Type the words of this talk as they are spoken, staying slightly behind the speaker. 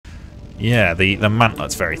Yeah, the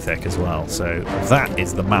mantlet's very thick as well, so that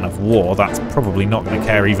is the man of war. That's probably not going to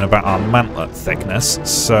care even about our mantlet thickness.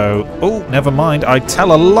 So, oh, never mind, I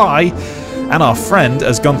tell a lie, and our friend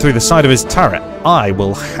has gone through the side of his turret. I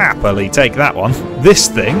will happily take that one. This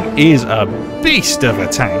thing is a beast of a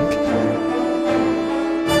tank.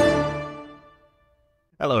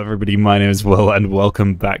 Hello everybody, my name is Will and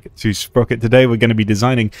welcome back to Sprocket. Today we're going to be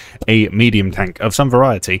designing a medium tank of some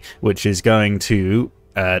variety, which is going to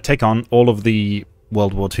take on all of the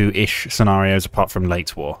World War II-ish scenarios apart from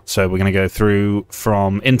late war. So we're going to go through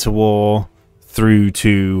from interwar through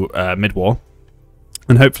to mid-war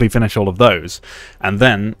and hopefully finish all of those. And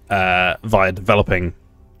then via developing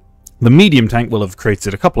the medium tank, we'll have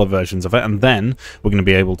created a couple of versions of it, and then we're going to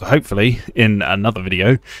be able to hopefully, in another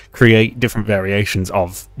video, create different variations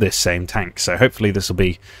of this same tank. So hopefully this will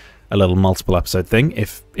be a little multiple episode thing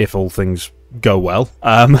if all things go well.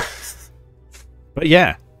 But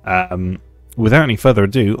yeah, without any further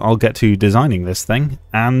ado, I'll get to designing this thing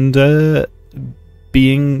and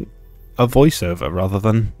being a voiceover rather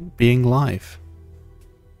than being live.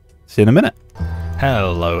 See you in a minute.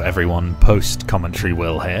 Hello everyone, post-commentary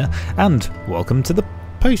Will here, and welcome to the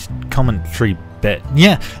post-commentary bit.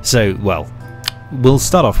 Yeah, so, well, we'll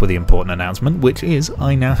start off with the important announcement, which is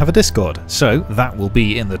I now have a Discord. So that will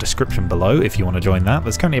be in the description below if you want to join that.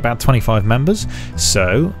 There's currently about 25 members,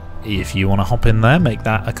 so if you want to hop in there, make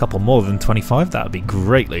that a couple more than 25, that would be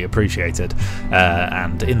greatly appreciated.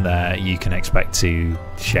 And in there you can expect to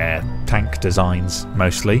share tank designs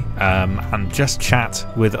mostly, and just chat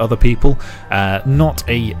with other people. Not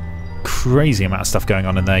a crazy amount of stuff going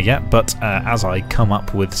on in there yet, but as I come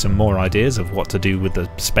up with some more ideas of what to do with the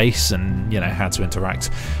space and, you know, how to interact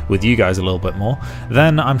with you guys a little bit more,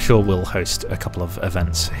 then I'm sure we'll host a couple of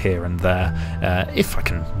events here and there if I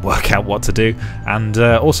can work out what to do. And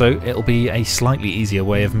also it'll be a slightly easier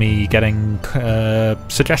way of me getting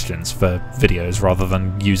suggestions for videos rather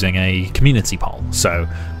than using a community poll. So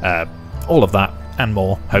all of that and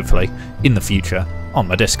more, hopefully, in the future on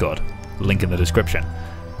my Discord. Link in the description.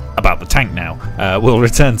 About the tank now, we'll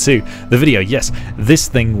return to the video. Yes, this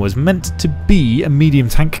thing was meant to be a medium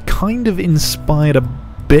tank, kind of inspired a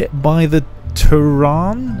bit by the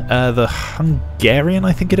Turan, the Hungarian,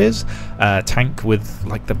 I think it is, tank with,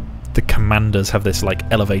 like, the commanders have this, like,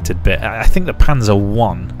 elevated bit. I think the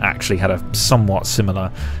Panzer I actually had a somewhat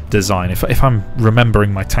similar design. If I'm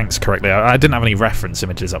remembering my tanks correctly, I didn't have any reference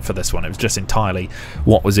images up for this one. It was just entirely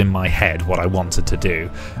what was in my head, what I wanted to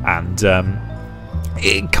do, and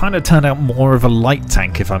it kind of turned out more of a light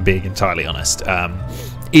tank, if I'm being entirely honest.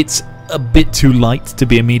 It's a bit too light to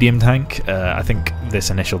be a medium tank. I think this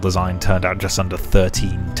initial design turned out just under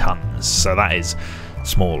 13 tons, so that is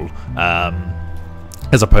small,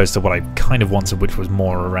 as opposed to what I kind of wanted, which was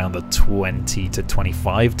more around the 20 to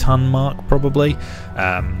 25 ton mark, probably.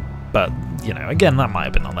 But, you know, again, that might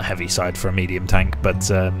have been on the heavy side for a medium tank, but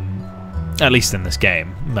at least in this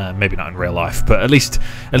game, maybe not in real life, but at least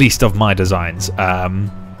of my designs.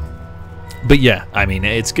 But yeah, I mean,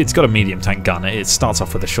 it's got a medium tank gun. It starts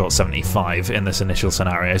off with a short 75 in this initial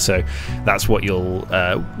scenario, so that's what you'll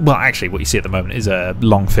well, actually what you see at the moment is a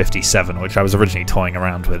long 57, which I was originally toying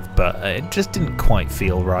around with, but it just didn't quite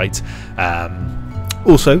feel right.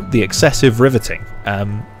 Also, the excessive riveting.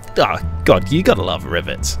 Oh god, you gotta love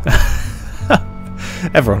rivets.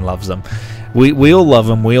 Everyone loves them. We all love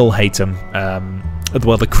them, we all hate them.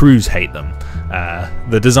 Well, the crews hate them.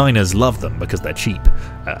 The designers love them because they're cheap.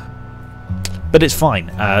 But it's fine.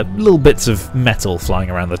 Little bits of metal flying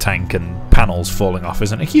around the tank and panels falling off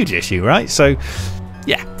isn't a huge issue, right? So,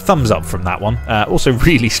 yeah, thumbs up from that one. Also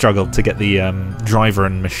really struggled to get the driver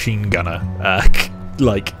and machine gunner,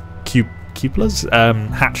 like, cupolas?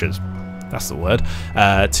 Hatches. That's the word,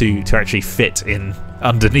 to actually fit in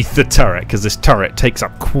underneath the turret, because this turret takes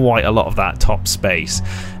up quite a lot of that top space.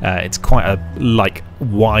 It's quite a, like,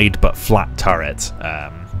 wide but flat turret,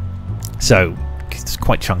 so it's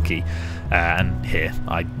quite chunky. And here,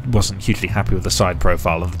 I wasn't hugely happy with the side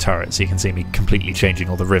profile of the turret, so you can see me completely changing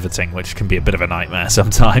all the riveting, which can be a bit of a nightmare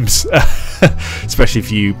sometimes, especially if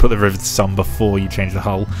you put the rivets on before you change the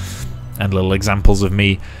hull. And little examples of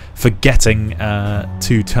me forgetting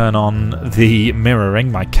to turn on the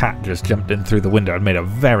mirroring. My cat just jumped in through the window and made a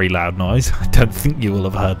very loud noise. I don't think you will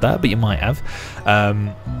have heard that, but you might have.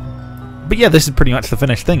 But yeah, this is pretty much the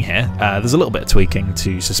finished thing here. There's a little bit of tweaking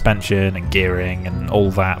to suspension and gearing and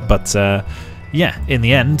all that, but yeah, in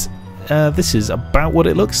the end, this is about what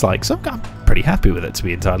it looks like. So I'm pretty happy with it, to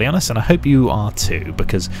be entirely honest, and I hope you are too,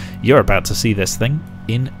 because you're about to see this thing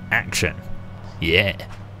in action. Yeah.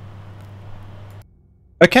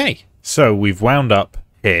 Okay, so we've wound up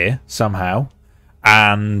here somehow.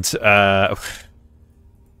 And,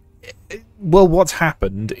 well, what's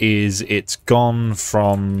happened is it's gone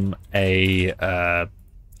from a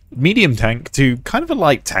medium tank to kind of a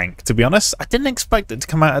light tank, to be honest. I didn't expect it to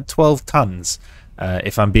come out at 12 tons,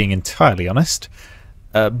 if I'm being entirely honest.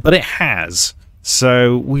 But it has.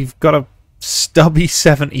 So we've got a stubby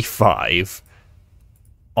 75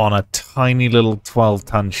 on a tiny little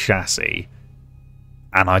 12-ton chassis.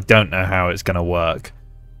 And I don't know how it's going to work.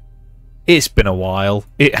 It's been a while.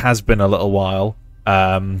 It has been a little while.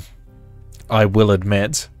 I will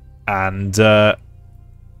admit. And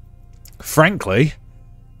frankly,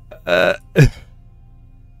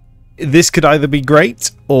 this could either be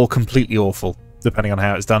great or completely awful, depending on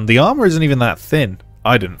how it's done. The armor isn't even that thin,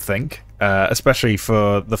 I didn't think, especially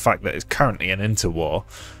for the fact that it's currently an inter-war.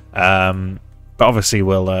 But obviously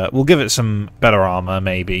we'll give it some better armor,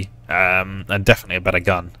 maybe, and definitely a better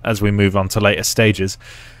gun as we move on to later stages.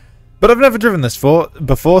 But I've never driven this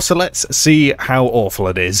before, so let's see how awful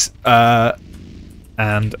it is.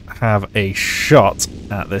 And have a shot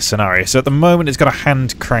at this scenario. So at the moment it's got a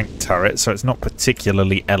hand crank turret, so it's not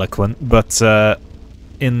particularly eloquent, but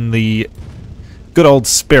in the good old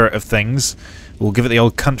spirit of things, we'll give it the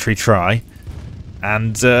old country try.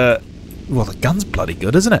 And well, the gun's bloody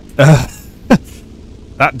good, isn't it?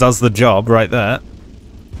 That does the job right there.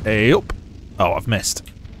 Yep. Oh, I've missed.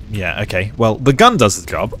 Yeah, okay. Well, the gun does the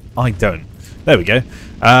job. I don't. There we go.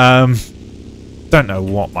 Don't know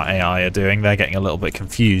what my AI are doing. They're getting a little bit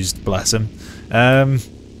confused, bless them. That's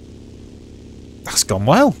gone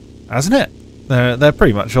well, hasn't it? They're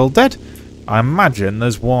pretty much all dead. I imagine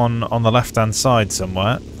there's one on the left-hand side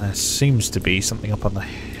somewhere. There seems to be something up on the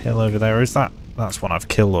hill over there. Is that? That's one I've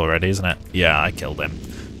killed already, isn't it? Yeah, I killed him.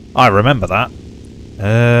 I remember that.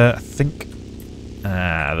 I think...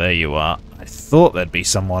 Ah, there you are. I thought there'd be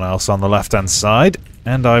someone else on the left-hand side,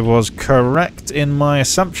 and I was correct in my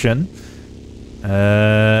assumption.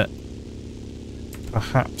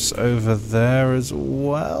 Perhaps over there as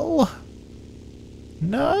well?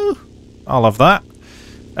 No? I'll have that.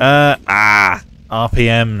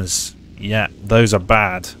 RPMs. Yeah, those are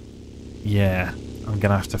bad. Yeah, I'm going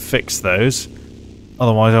to have to fix those.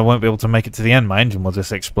 Otherwise I won't be able to make it to the end. My engine will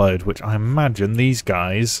just explode, which I imagine these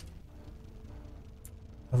guys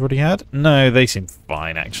have already had. No, they seem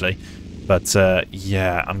fine, actually. But,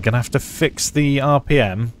 yeah, I'm going to have to fix the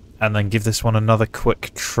RPM and then give this one another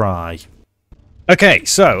quick try. Okay,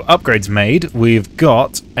 so upgrades made. We've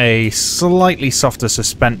got a slightly softer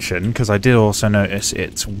suspension, because I did also notice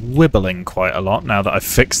it's wibbling quite a lot now that I've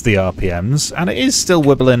fixed the RPMs, and it is still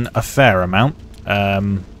wibbling a fair amount.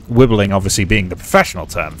 Wibbling obviously being the professional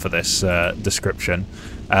term for this description.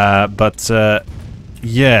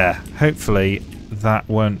 Yeah, hopefully that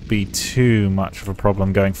won't be too much of a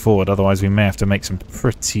problem going forward, otherwise we may have to make some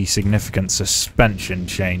pretty significant suspension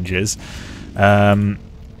changes.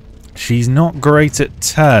 She's not great at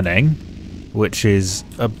turning, which is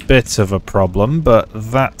a bit of a problem, but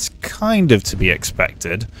that's kind of to be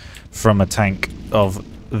expected from a tank of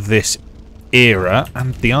this era,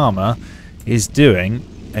 and the armour is doing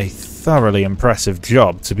a thoroughly impressive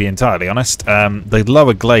job, to be entirely honest. The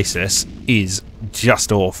lower glacis is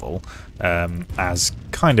just awful, as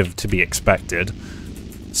kind of to be expected.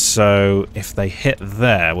 So if they hit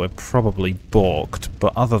there, we're probably balked.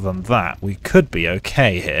 But other than that, we could be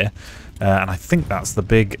okay here. And I think that's the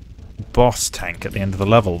big boss tank at the end of the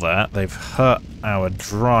level there. They've hurt our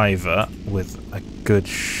driver with a good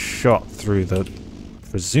shot through the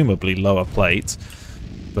presumably lower plate.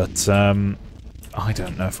 But I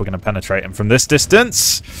don't know if we're going to penetrate him from this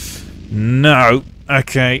distance. No.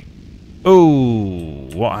 Okay. Ooh,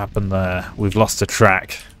 what happened there? We've lost a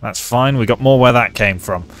track. That's fine. We got more where that came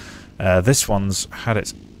from. This one's had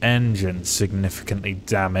its engine significantly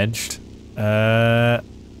damaged. But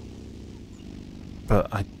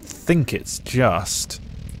I think it's just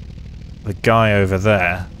the guy over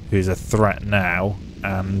there who's a threat now.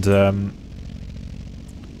 And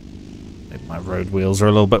maybe my road wheels are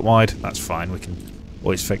a little bit wide. That's fine. We can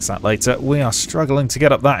always fix that later. We are struggling to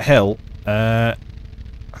get up that hill.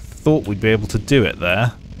 Thought we'd be able to do it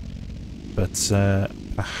there, but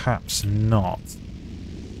perhaps not.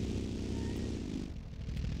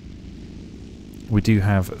 We do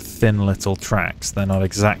have thin little tracks. They're not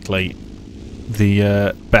exactly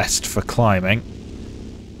the best for climbing.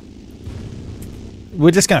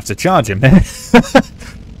 We're just going to have to charge him.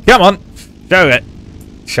 Come on, show it.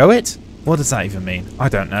 Show it? What does that even mean? I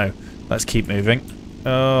don't know. Let's keep moving.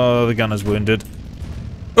 Oh, the gunner's wounded.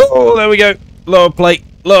 Oh, there we go. Lower plate.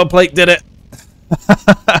 Lower plate did it.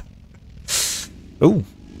 Ooh,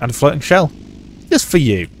 and a floating shell. Just for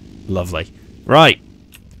you. Lovely. Right.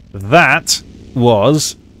 That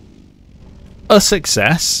was a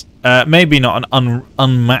success. Maybe not an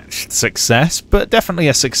unmatched success, but definitely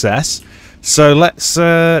a success. So let's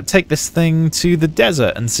take this thing to the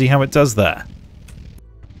desert and see how it does there.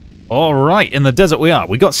 Alright, in the desert we are.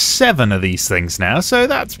 We got 7 of these things now, so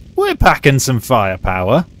we're packing some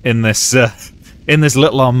firepower in this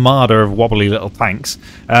little armada of wobbly little tanks.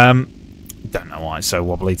 Don't know why it's so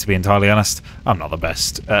wobbly, to be entirely honest. I'm not the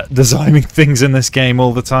best at designing things in this game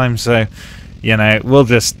all the time, so you know, we'll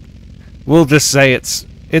just say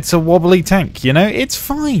it's a wobbly tank, you know? It's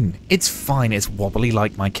fine. It's fine. It's wobbly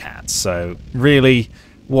like my cat. So really,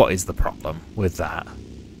 what is the problem with that?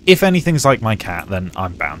 If anything's like my cat, then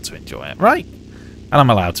I'm bound to enjoy it, right? And I'm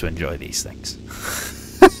allowed to enjoy these things.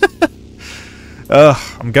 Ugh,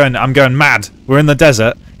 I'm going mad. We're in the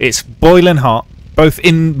desert. It's boiling hot, both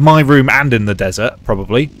in my room and in the desert,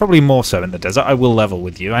 probably. Probably more so in the desert. I will level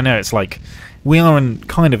with you. I know it's like we are in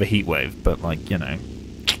kind of a heat wave, but like, you know,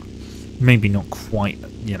 maybe not quite,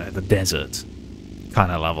 you know, the desert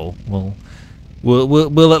kind of level.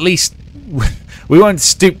 We'll at least we won't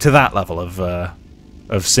stoop to that level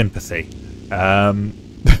of sympathy.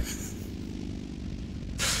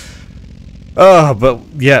 Oh, but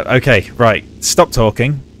yeah, okay, right. Stop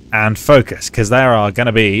talking and focus, because there are going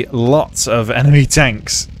to be lots of enemy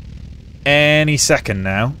tanks any second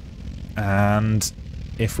now, and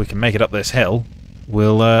if we can make it up this hill,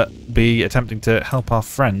 we'll be attempting to help our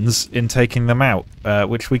friends in taking them out,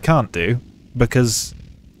 which we can't do because,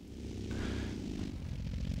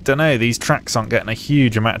 don't know, these tracks aren't getting a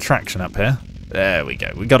huge amount of traction up here. There we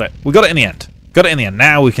go. We got it. We got it in the end. Got it in the end.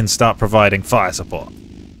 Now we can start providing fire support.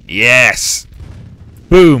 Yes.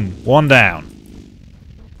 Boom. 1 down.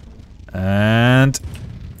 And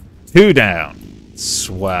 2 down.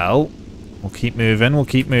 Swell. We'll keep moving, we'll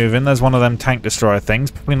keep moving. There's one of them tank destroyer things.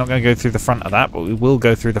 Probably not going to go through the front of that, but we will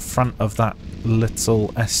go through the front of that little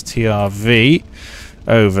STRV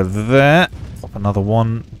over there. Pop another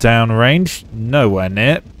one downrange. Nowhere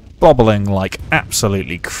near. Bobbling like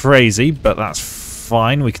absolutely crazy, but that's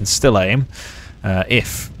fine. We can still aim,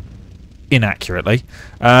 if inaccurately.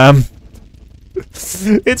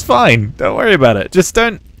 It's fine. Don't worry about it. Just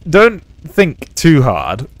don't think too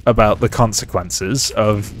hard about the consequences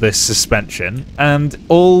of this suspension, and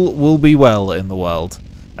all will be well in the world.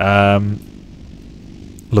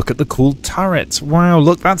 Look at the cool turret. Wow,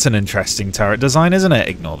 look, that's an interesting turret design, isn't it?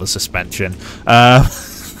 Ignore the suspension.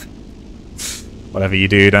 Whatever you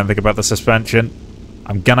do, don't think about the suspension.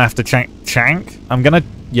 I'm gonna have to chank. I'm gonna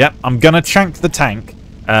chank the tank.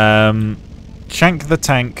 Chank the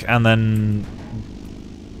tank and then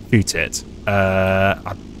shoot it.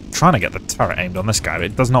 I'm trying to get the turret aimed on this guy, but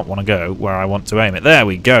it does not want to go where I want to aim it. There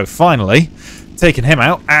we go, finally. Taking him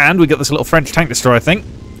out, and we got this little French tank destroyer thing.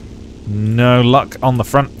 No luck on the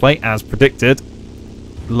front plate, as predicted.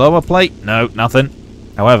 Lower plate? No, nothing.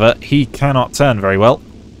 However, he cannot turn very well,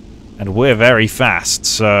 and we're very fast,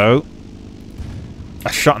 so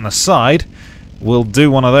a shot on the side will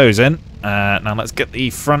do one of those in. Now let's get the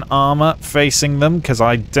front armor facing them, because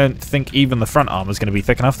I don't think even the front armor is going to be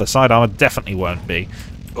thick enough. The side armor definitely won't be.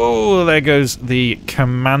 Oh, there goes the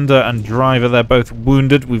commander and driver. They're both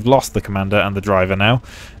wounded. We've lost the commander and the driver now.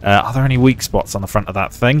 Are there any weak spots on the front of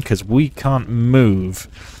that thing? Because we can't move.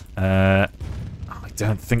 I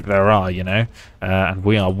don't think there are, you know. And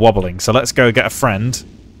we are wobbling. So let's go get a friend.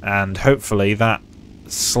 And hopefully that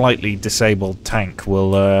slightly disabled tank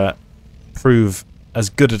will prove as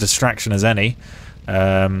good a distraction as any.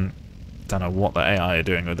 Don't know what the AI are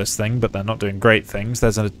doing with this thing, but they're not doing great things.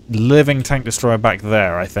 There's a living tank destroyer back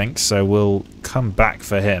there, I think, so we'll come back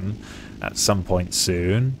for him at some point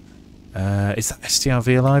soon. Is that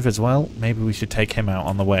STRV alive as well? Maybe we should take him out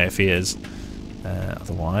on the way if he is.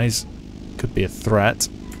 Otherwise, could be a threat.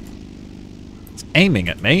 It's aiming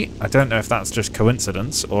at me. I don't know if that's just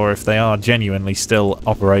coincidence or if they are genuinely still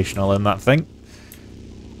operational in that thing.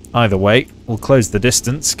 Either way, we'll close the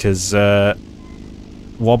distance because,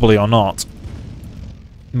 wobbly or not,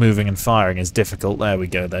 moving and firing is difficult. There we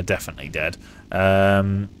go, they're definitely dead.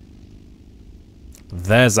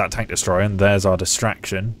 There's that tank destroyer, and there's our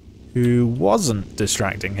distraction, who wasn't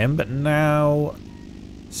distracting him, but now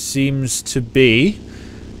seems to be.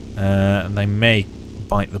 And they may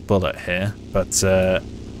bite the bullet here, but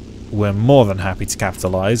we're more than happy to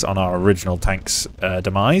capitalise on our original tank's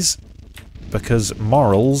demise, because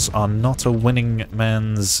morals are not a winning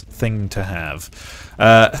man's thing to have.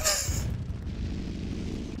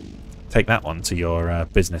 Take that one to your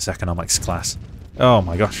business economics class. Oh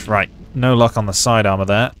my gosh, right. No luck on the side armor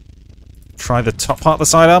there. Try the top part of the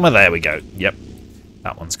side armor. There we go. Yep.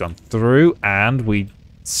 That one's gone through, and we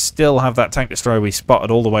still have that tank destroyer we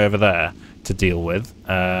spotted all the way over there to deal with.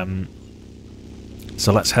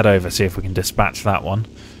 So let's head over, see if we can dispatch that one.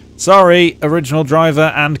 Sorry, original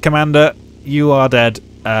driver and commander, you are dead.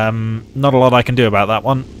 Not a lot I can do about that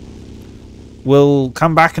one. We'll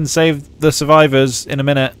come back and save the survivors in a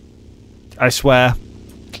minute. I swear.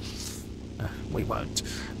 We won't.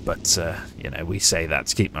 But, you know, we say that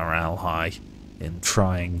to keep morale high in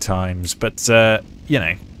trying times. But, you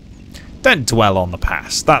know, don't dwell on the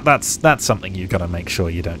past. That's something you've got to make sure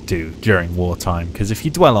you don't do during wartime. Because if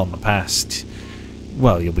you dwell on the past,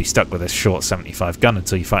 well, you'll be stuck with a short 75 gun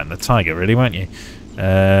until you fight in the Tiger, really, won't you?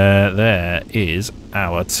 There is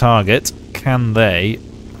our target. Can they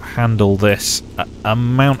handle this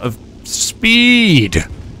amount of speed?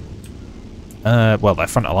 Well, their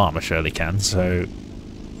frontal armor surely can, so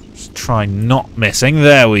let's try not missing.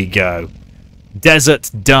 There we go.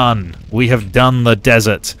 Desert done. We have done the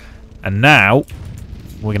desert. And now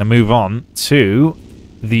we're going to move on to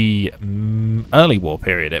the early war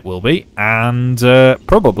period, it will be, and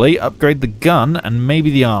probably upgrade the gun and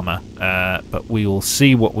maybe the armor. But we will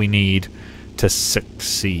see what we need to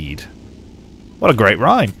succeed. What a great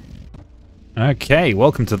rhyme. Okay,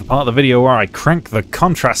 welcome to the part of the video where I crank the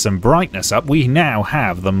contrast and brightness up. We now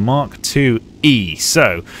have the Mark II-E.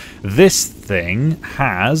 So, this thing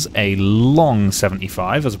has a long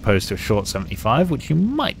 75 as opposed to a short 75, which you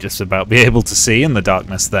might just about be able to see in the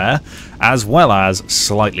darkness there, as well as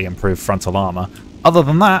slightly improved frontal armor. Other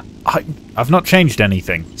than that, I've not changed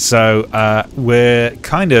anything. So, we're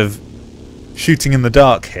kind of shooting in the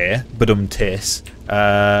dark here, badum-tis,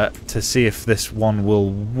 to see if this one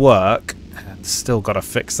will work. Still got to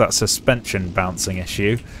fix that suspension bouncing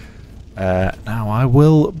issue. Now, I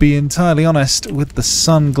will be entirely honest, with the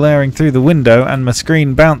sun glaring through the window and my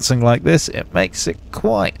screen bouncing like this, it makes it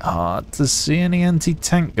quite hard to see any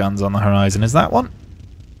anti-tank guns on the horizon. Is that one?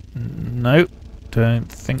 Nope, don't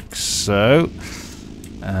think so.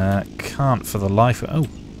 Can't for the life... Oh,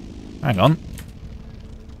 hang on.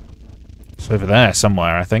 It's over there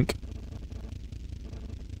somewhere, I think.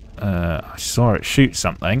 I saw it shoot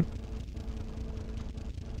something.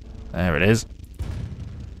 There it is.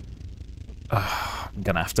 I'm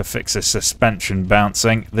going to have to fix this suspension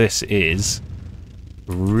bouncing. This is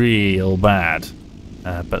real bad.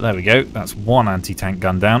 But there we go. That's one anti-tank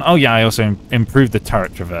gun down. Oh yeah, I also improved the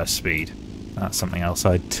turret traverse speed. That's something else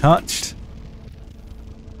I touched.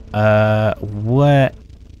 Where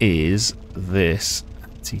is this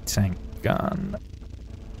anti-tank gun?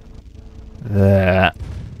 There.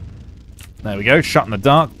 There we go. Shot in the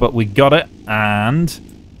dark, but we got it. And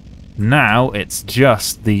now it's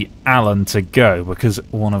just the Allen to go, because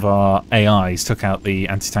one of our AIs took out the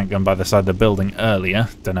anti-tank gun by the side of the building earlier.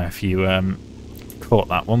 Don't know if you caught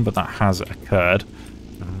that one, but that has occurred.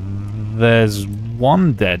 There's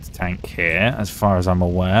one dead tank here, as far as I'm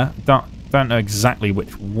aware. Don't know exactly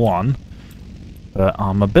which one, but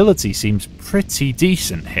our mobility seems pretty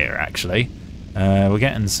decent here, actually. We're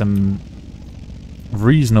getting some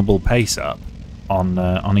reasonable pace up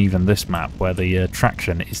on even this map, where the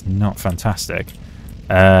traction is not fantastic.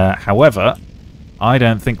 However, I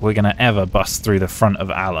don't think we're going to ever bust through the front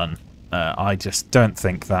of Allen. I just don't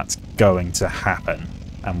think that's going to happen,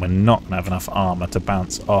 and we're not going to have enough armor to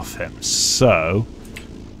bounce off him. So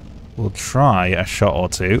we'll try a shot or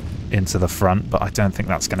two into the front, but I don't think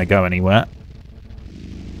that's going to go anywhere.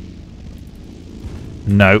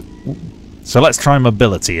 No. So let's try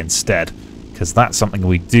mobility instead, because that's something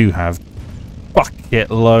we do have bucket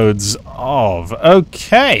loads of.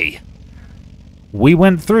 Okay. We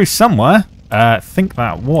went through somewhere. I think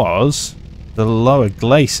that was the lower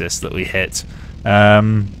glacis that we hit.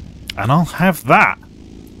 And I'll have that.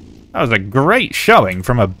 That was a great showing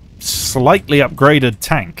from a slightly upgraded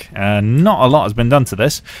tank. Not a lot has been done to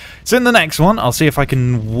this. So in the next one, I'll see if I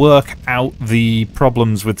can work out the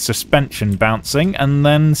problems with suspension bouncing, and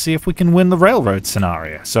then see if we can win the railroad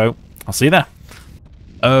scenario. So I'll see you there.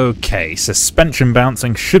 Okay, suspension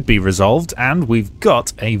bouncing should be resolved, and we've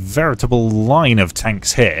got a veritable line of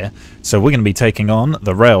tanks here. So we're going to be taking on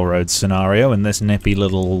the railroad scenario in this nippy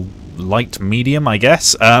little light medium, I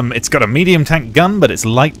guess. It's got a medium tank gun, but it's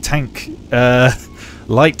light tank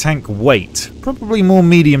weight. Probably more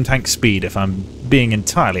medium tank speed, if I'm being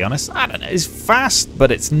entirely honest. I don't know, it's fast,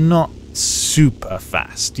 but it's not super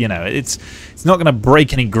fast. You know, it's not going to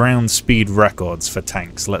break any ground speed records for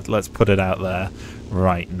tanks. Let's put it out there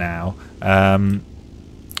right now. Now,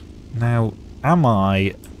 am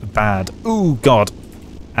I bad, ooh god,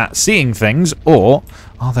 at seeing things, or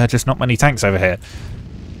are there just not many tanks over here?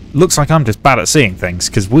 Looks like I'm just bad at seeing things,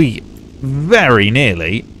 because we very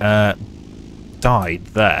nearly died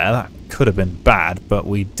there. That could have been bad, but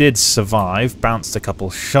we did survive, bounced a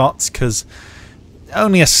couple shots, because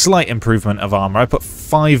only a slight improvement of armor. I put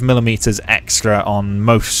 5mm extra on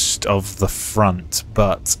most of the front,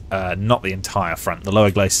 but not the entire front. The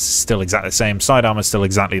lower glaze is still exactly the same, side armor is still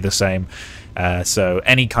exactly the same. So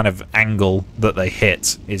any kind of angle that they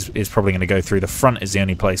hit is probably going to go through. The front is the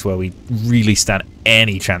only place where we really stand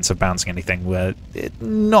any chance of bouncing anything. We're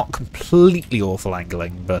not completely awful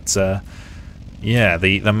angling, but yeah,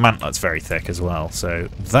 the mantlet's very thick as well. So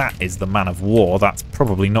that is the man of war. That's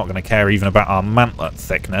probably not going to care even about our mantlet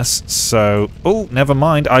thickness. So, oh, never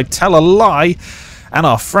mind. I tell a lie, and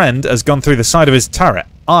our friend has gone through the side of his turret.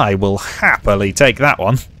 I will happily take that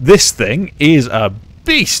one. This thing is a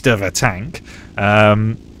beast of a tank.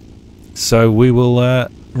 So we will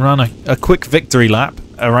run a quick victory lap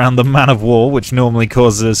around the man of war, which normally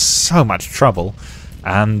causes so much trouble,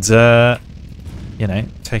 and you know,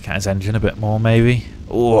 take out his engine a bit more maybe.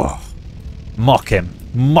 Oh, mock him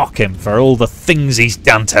for all the things he's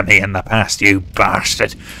done to me in the past, you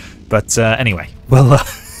bastard. But anyway, well,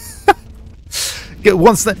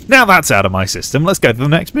 now that's out of my system, let's go to the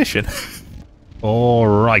next mission.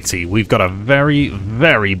 Alrighty, we've got a very,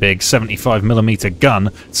 very big 75mm gun,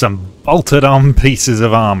 some bolted on pieces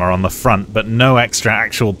of armor on the front, but no extra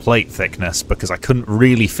actual plate thickness because I couldn't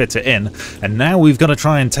really fit it in, and now we've got to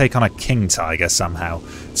try and take on a King Tiger somehow.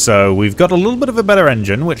 So we've got a little bit of a better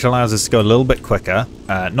engine, which allows us to go a little bit quicker,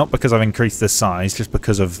 not because I've increased the size, just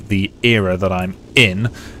because of the era that I'm in,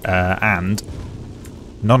 and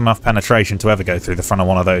not enough penetration to ever go through the front of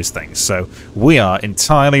one of those things. So we are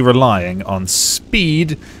entirely relying on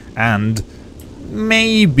speed and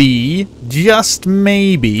maybe, just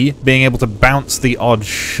maybe, being able to bounce the odd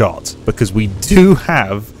shot, because we do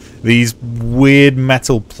have these weird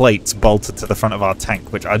metal plates bolted to the front of our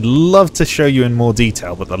tank, which I'd love to show you in more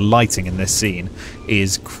detail, but the lighting in this scene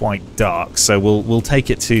is quite dark. So we'll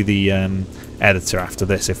take it to the editor after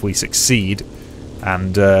this if we succeed,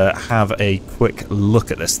 and have a quick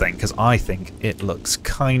look at this thing, because I think it looks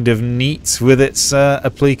kind of neat with its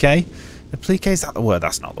applique. Applique, is that the word?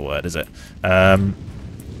 That's not the word, is it?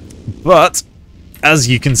 But, as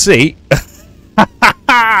you can see,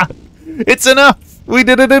 it's enough! We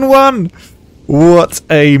did it in one! What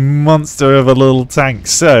a monster of a little tank.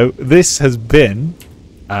 So, this has been...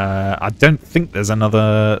 I don't think there's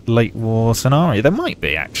another late war scenario. There might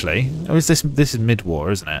be, actually. Or is this is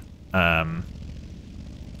mid-war, isn't it?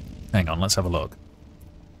 Hang on, let's have a look.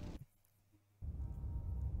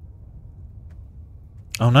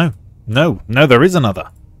 Oh no. No, there is another.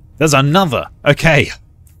 There's another. Okay.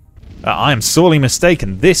 I am sorely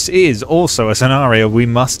mistaken. This is also a scenario we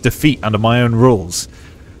must defeat under my own rules.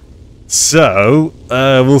 So,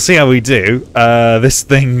 we'll see how we do. This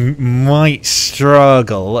thing might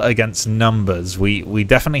struggle against numbers. We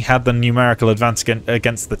definitely had the numerical advantage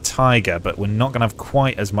against the Tiger, but we're not going to have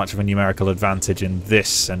quite as much of a numerical advantage in this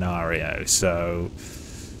scenario. So,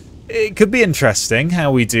 it could be interesting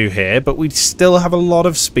how we do here, but we still have a lot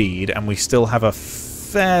of speed, and we still have a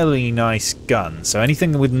fairly nice gun. So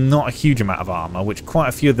anything with not a huge amount of armor, which quite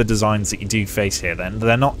a few of the designs that you do face here, then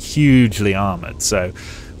they're not hugely armored. So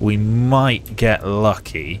we might get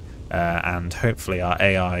lucky, and hopefully our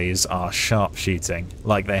AIs are sharpshooting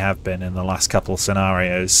like they have been in the last couple of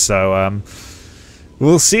scenarios. So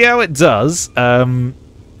we'll see how it does. A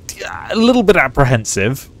little bit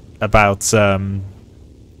apprehensive about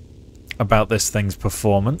this thing's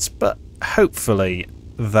performance, but hopefully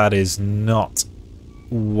that is not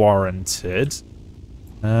warranted.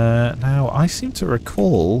 Now, I seem to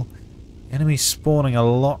recall enemies spawning a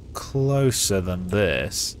lot closer than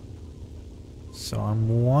this, so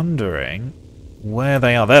I'm wondering where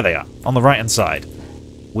they are. There they are, on the right-hand side.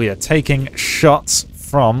 We are taking shots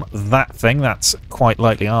from that thing. That's quite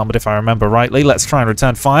lightly armoured, if I remember rightly. Let's try and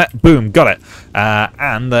return fire. Boom, got it.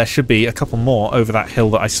 And there should be a couple more over that hill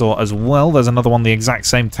that I saw as well. There's another one, the exact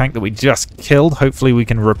same tank that we just killed. Hopefully we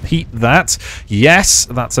can repeat that. Yes,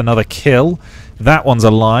 that's another kill. That one's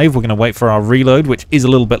alive. We're going to wait for our reload, which is a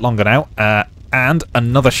little bit longer now. And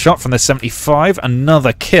another shot from the 75.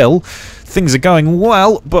 Another kill. Things are going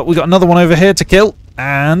well, but we've got another one over here to kill.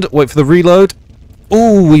 And wait for the reload.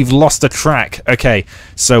 Ooh, we've lost a track. Okay,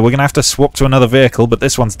 so we're going to have to swap to another vehicle, but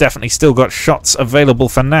this one's definitely still got shots available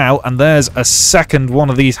for now. And there's a second one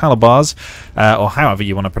of these halibars, or however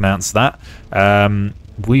you want to pronounce that.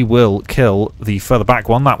 We will kill the further back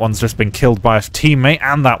one. That one's just been killed by a teammate,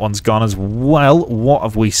 and that one's gone as well. What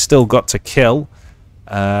have we still got to kill?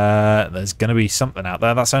 There's going to be something out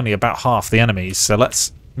there. That's only about half the enemies, so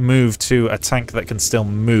let's move to a tank that can still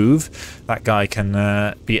move. That guy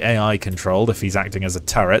can be AI controlled if he's acting as a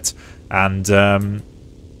turret, and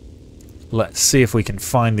let's see if we can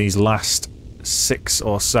find these last 6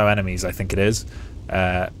 or so enemies, I think it is.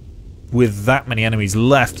 With that many enemies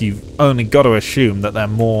left, you've only got to assume that they're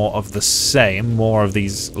more of the same, more of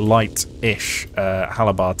these light-ish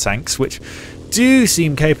Halabar tanks, which do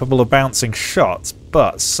seem capable of bouncing shots,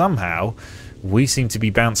 but somehow we seem to be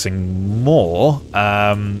bouncing more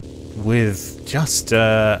with just,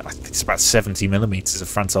 I think it's about 70mm of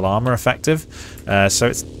frontal armor effective. So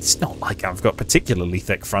it's not like I've got particularly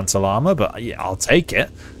thick frontal armor, but yeah, I'll take it.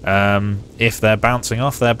 If they're bouncing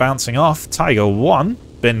off, they're bouncing off. Tiger 1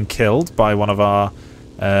 been killed by one of our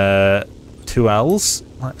 2Ls.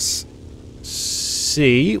 Let's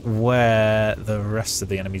see where the rest of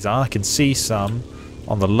the enemies are. I can see some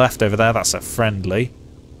on the left over there. That's a friendly.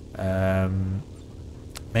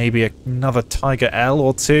 Maybe another Tiger L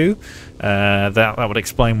or 2. That would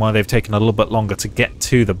explain why they've taken a little bit longer to get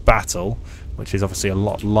to the battle, which is obviously a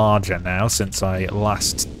lot larger now since I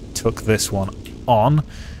last took this one on.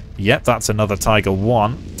 Yep, that's another Tiger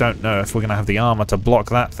 1. Don't know if we're going to have the armor to block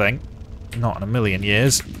that thing. Not in a million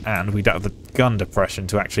years. And we don't have the gun depression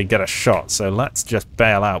to actually get a shot. So let's just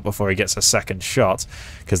bail out before he gets a second shot,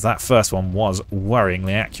 because that first one was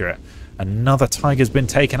worryingly accurate. Another Tiger's been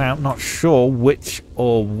taken out. Not sure which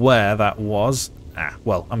or where that was.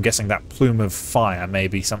 Well, I'm guessing that plume of fire may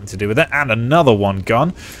be something to do with it. And another one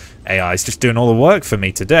gone. AI's just doing all the work for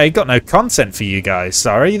me today. Got no content for you guys,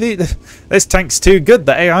 sorry. This tank's too good.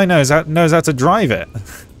 The AI knows how to drive it.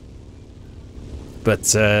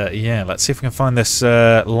 But, yeah, let's see if we can find this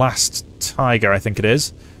last Tiger, I think it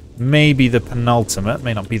is. Maybe the penultimate.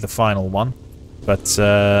 May not be the final one. But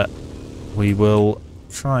we will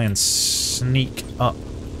try and sneak up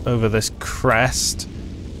over this crest.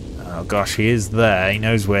 Oh, gosh, he is there. He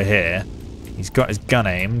knows we're here. He's got his gun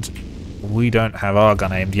aimed. We don't have our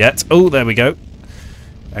gun aimed yet. Oh, there we go.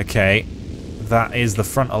 Okay, that is the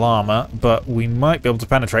frontal armor, but we might be able to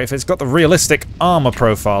penetrate if it's got the realistic armor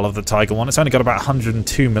profile of the Tiger 1. It's only got about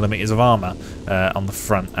 102mm of armor on the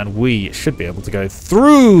front, and we should be able to go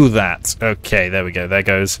through that. Okay, there we go. There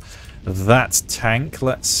goes that tank.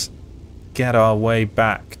 Let's get our way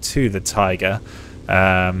back to the Tiger.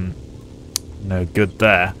 No good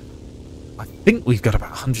there. I think we've got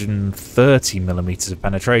about 130mm of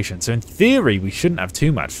penetration, so in theory we shouldn't have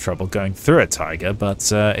too much trouble going through a Tiger,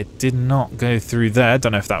 but it did not go through there.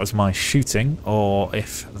 Don't know if that was my shooting or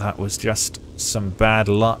if that was just some bad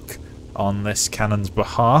luck on this cannon's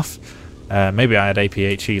behalf. Maybe I had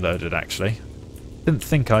APHE loaded, actually. Didn't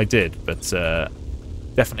think I did, but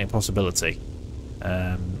definitely a possibility.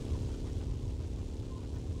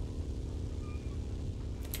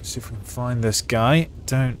 See if we can find this guy.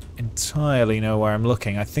 Don't entirely know where I'm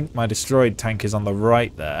looking. I think my destroyed tank is on the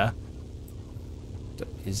right there.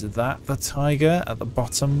 Is that the Tiger at the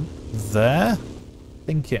bottom there? I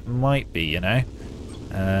think it might be, you know.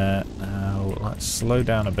 Now let's slow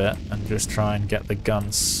down a bit and just try and get the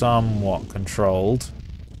gun somewhat controlled.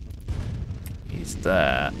 He's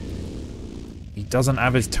there. He doesn't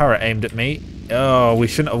have his turret aimed at me. Oh, we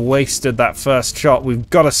shouldn't have wasted that first shot. We've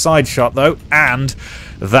got a side shot, though, and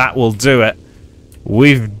that will do it.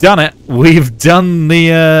 We've done it. We've done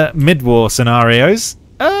the mid-war scenarios.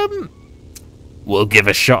 We'll give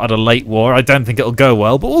a shot at a late war. I don't think it'll go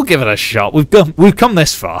well, but we'll give it a shot. We've come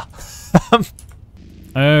this far.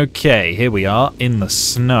 Okay, here we are in the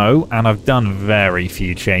snow, and I've done very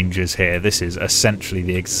few changes here. This is essentially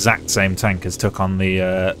the exact same tank as took on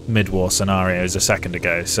the mid-war scenarios a second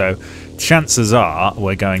ago, so chances are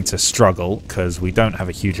we're going to struggle because we don't have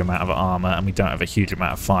a huge amount of armor and we don't have a huge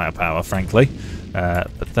amount of firepower, frankly.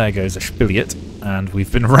 But there goes a Spiliot, and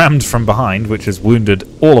we've been rammed from behind, which has wounded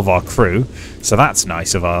all of our crew, so that's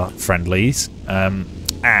nice of our friendlies.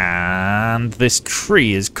 And this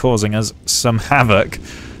tree is causing us some havoc.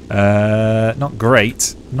 Not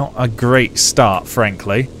great. Not a great start,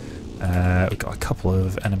 frankly. We've got a couple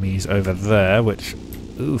of enemies over there, which...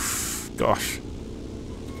 Oof, gosh.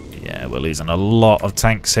 Yeah, we're losing a lot of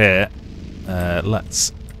tanks here.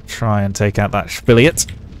 Let's try and take out that Spiliot.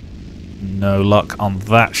 No luck on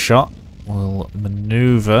that shot. We'll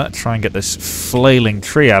maneuver, try and get this flailing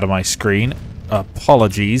tree out of my screen.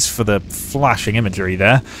 Apologies for the flashing imagery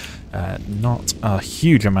there. Not a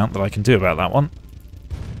huge amount that I can do about that one.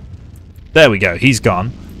 There we go, he's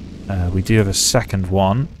gone. We do have a second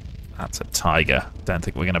one. That's a Tiger. Don't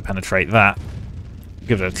think we're going to penetrate that.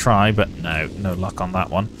 Give it a try, but no luck on that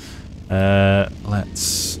one.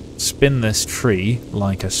 Let's spin this tree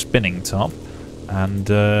like a spinning top. And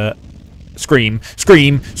scream,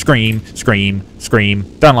 scream, scream, scream,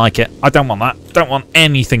 scream. Don't like it. I don't want that. Don't want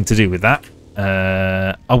anything to do with that.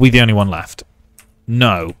 Are we the only one left?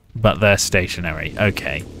 No, but they're stationary.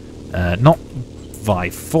 Okay. Not by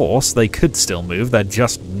force. They could still move. They're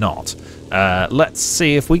just not. Let's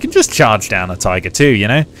see if we can just charge down a tiger too, you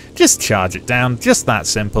know? Just charge it down. Just that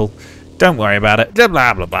simple. Don't worry about it. Blah,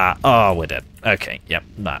 blah, blah, blah. Oh, we're dead. Okay, yep,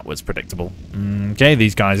 that was predictable. Okay,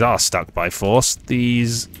 these guys are stuck by force.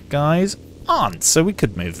 These guys aren't, so we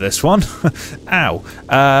could move this one. Ow.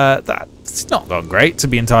 That's not gone great, to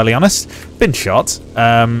be entirely honest. Been shot.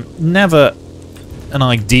 Never an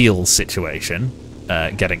ideal situation,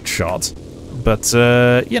 getting shot. But,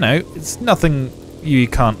 you know, it's nothing you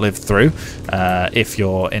can't live through if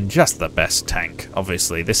you're in just the best tank.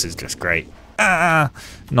 Obviously, this is just great.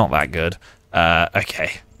 Not that good.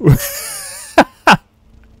 Okay.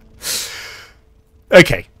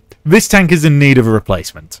 Okay, this tank is in need of a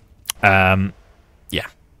replacement. Yeah.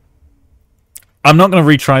 I'm not going to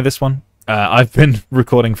retry this one. I've been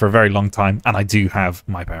recording for a very long time, and I do have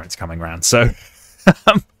my parents coming round, so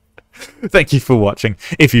thank you for watching.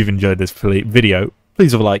 If you've enjoyed this video,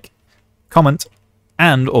 please leave a like, comment,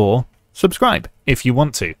 and or subscribe if you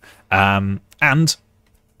want to. And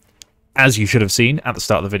as you should have seen at the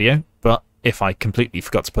start of the video, but if I completely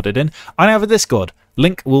forgot to put it in, I now have a Discord.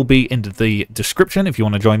 Link will be in the description if you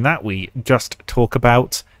want to join that. We just talk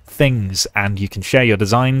about things, and you can share your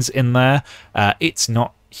designs in there. It's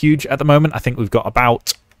not huge at the moment. I think we've got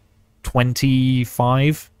about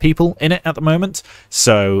 25 people in it at the moment,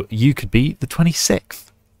 so you could be the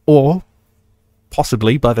 26th, or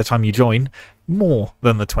possibly, by the time you join, more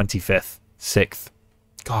than the 25th, 6th.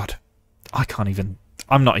 God,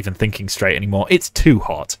 I'm not even thinking straight anymore. It's too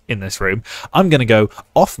hot in this room. I'm going to go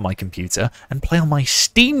off my computer and play on my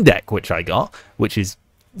Steam Deck, which I got, which is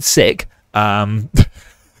sick. Humble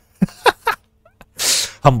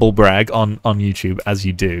brag on YouTube, as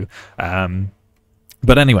you do.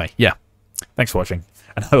 But anyway, yeah. Thanks for watching,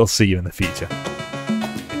 and I will see you in the future.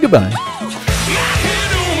 Goodbye.